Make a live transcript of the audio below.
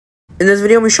In this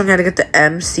video, I'm showing you how to get the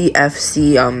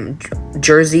MCFC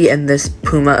jersey in this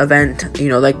Puma event. You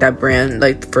know, like that brand,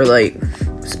 like for like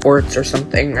sports or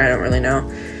something. I don't really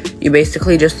know. You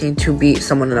basically just need to beat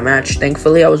someone in a match.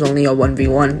 Thankfully, I was only a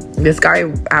 1v1. This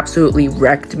guy absolutely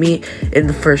wrecked me in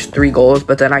the first 3 goals,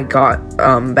 but then I got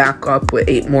back up with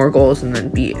 8 more goals and then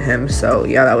beat him. So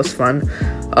yeah, that was fun.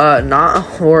 Not a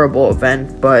horrible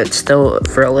event, but still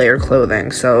for a layered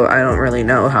clothing, so I don't really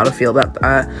know how to feel about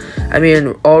that. I mean,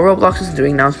 all Roblox is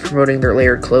doing now is promoting their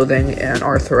layered clothing and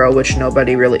Arthro, which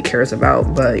nobody really cares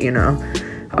about, but you know,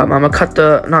 I'm gonna not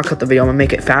cut the video, I'm gonna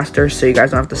make it faster so you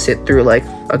guys don't have to sit through like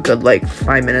a good like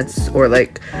 5 minutes or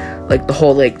like the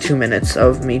whole like 2 minutes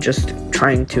of me just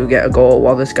trying to get a goal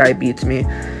while this guy beats me.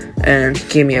 And he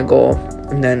gave me a goal,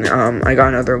 and then I got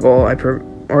another goal. I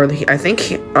think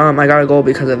I got a goal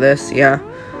because of this, yeah.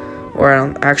 Or I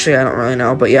don't really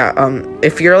know, but yeah,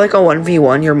 if you're like a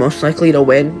 1v1, you're most likely to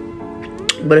win.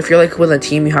 But if you're like with a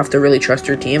team, you have to really trust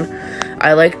your team.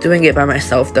 I like doing it by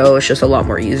myself though. It's just a lot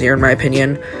more easier in my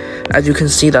opinion. As you can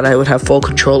see that I would have full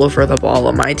control over the ball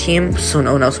on my team, so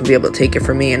no one else would be able to take it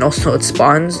from me. And also it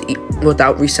spawns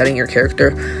without resetting your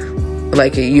character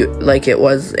like it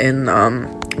was in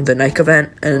the Nike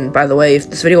event. And by the way, if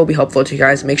this video will be helpful to you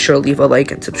guys, make sure to leave a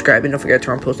like and subscribe, and don't forget to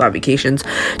turn on post notifications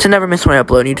to never miss when I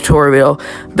upload a new tutorial.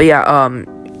 But yeah,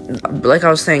 like I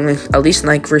was saying, like, at least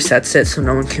Nike resets it so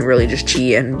no one can really just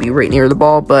cheat and be right near the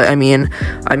ball. But I mean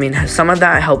some of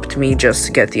that helped me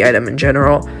just get the item in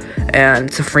general, and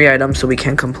it's a free item, so we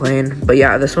can't complain. But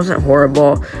yeah, this wasn't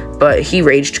horrible, but he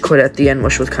raged quit at the end,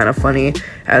 which was kind of funny,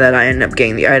 and then I ended up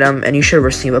getting the item. And you should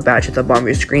receive a badge at the bottom of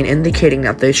your screen indicating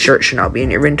that this shirt should not be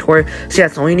in your inventory. So yeah,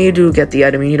 that's all you need to do to get the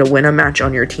item. You need to win a match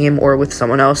on your team or with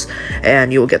someone else,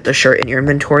 and you will get the shirt in your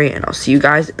inventory. And I'll see you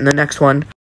guys in the next one.